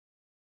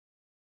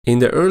In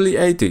the early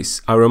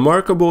 80s, a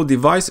remarkable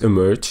device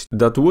emerged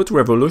that would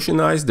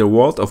revolutionize the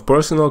world of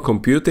personal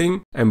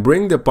computing and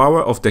bring the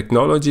power of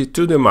technology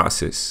to the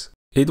masses.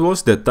 It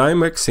was the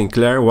Timex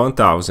Sinclair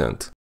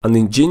 1000, an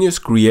ingenious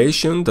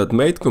creation that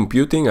made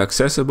computing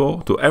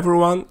accessible to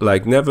everyone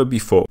like never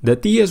before. The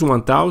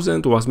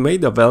TS1000 was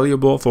made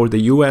available for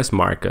the US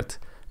market.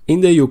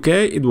 In the UK,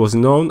 it was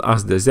known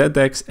as the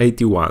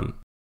ZX81.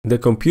 The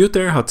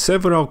computer had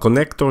several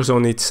connectors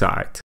on its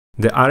side.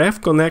 The RF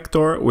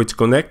connector, which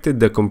connected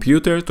the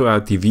computer to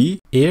a TV,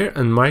 ear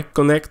and mic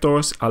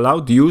connectors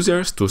allowed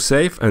users to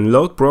save and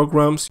load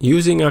programs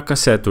using a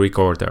cassette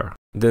recorder.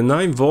 The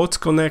 9 volts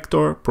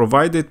connector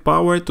provided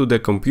power to the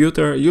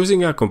computer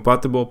using a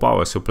compatible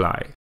power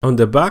supply. On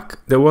the back,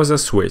 there was a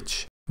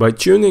switch. By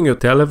tuning your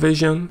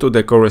television to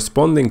the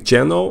corresponding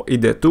channel,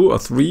 either 2 or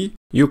 3,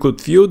 you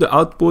could view the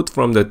output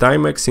from the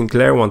Timex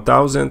Sinclair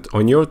 1000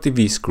 on your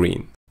TV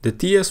screen. The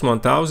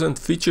TS1000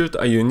 featured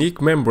a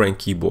unique membrane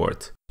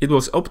keyboard. It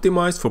was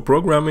optimized for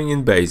programming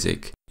in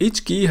BASIC.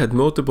 Each key had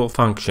multiple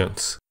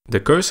functions.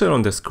 The cursor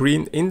on the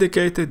screen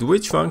indicated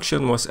which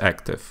function was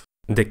active.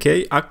 The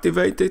K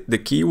activated the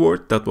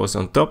keyword that was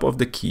on top of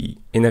the key,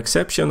 in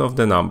exception of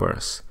the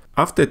numbers.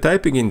 After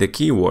typing in the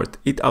keyword,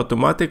 it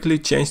automatically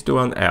changed to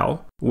an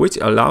L, which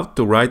allowed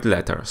to write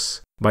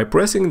letters. By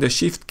pressing the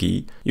Shift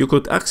key, you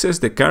could access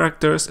the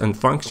characters and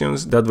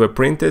functions that were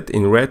printed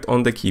in red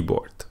on the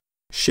keyboard.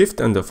 Shift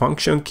and the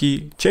function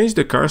key changed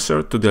the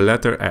cursor to the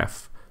letter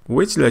F,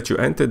 which let you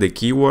enter the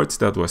keywords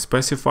that were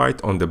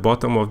specified on the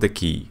bottom of the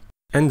key.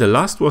 And the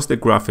last was the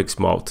graphics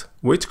mode,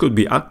 which could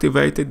be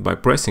activated by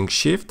pressing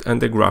Shift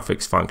and the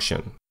graphics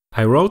function.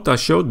 I wrote a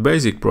short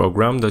BASIC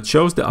program that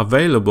shows the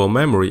available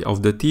memory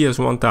of the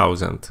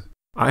TS1000.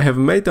 I have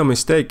made a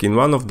mistake in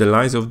one of the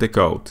lines of the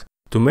code.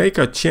 To make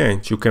a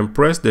change, you can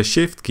press the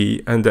Shift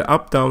key and the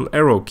up-down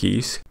arrow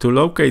keys to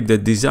locate the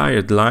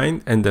desired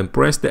line and then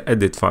press the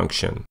edit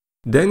function.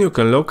 Then you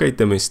can locate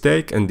the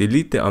mistake and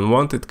delete the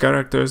unwanted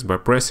characters by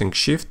pressing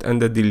Shift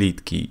and the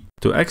delete key.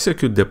 To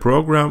execute the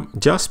program,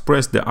 just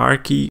press the R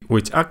key,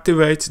 which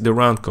activates the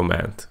run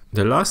command.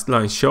 The last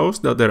line shows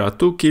that there are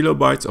 2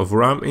 kilobytes of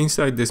RAM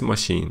inside this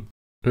machine.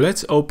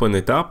 Let's open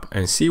it up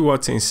and see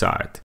what's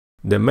inside.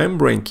 The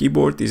membrane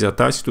keyboard is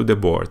attached to the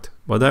board,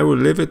 but I will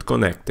leave it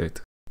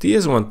connected.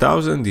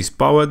 TS1000 is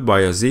powered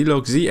by a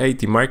Zilog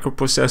Z80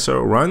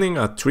 microprocessor running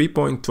at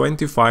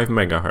 3.25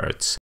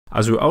 MHz.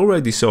 As we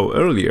already saw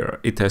earlier,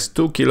 it has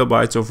 2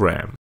 kilobytes of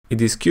RAM.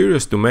 It is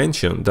curious to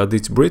mention that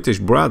its British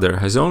brother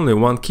has only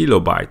 1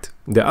 kilobyte.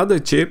 The other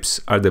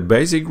chips are the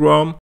basic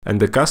ROM and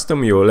the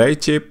custom ULA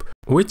chip,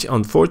 which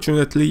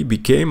unfortunately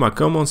became a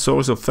common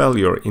source of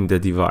failure in the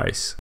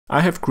device.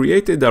 I have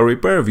created a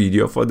repair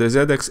video for the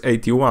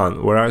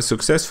ZX81 where I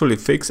successfully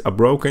fixed a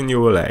broken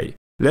ULA.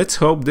 Let's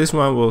hope this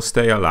one will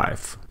stay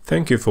alive.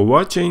 Thank you for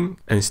watching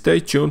and stay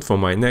tuned for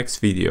my next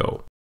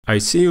video. I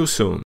see you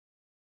soon.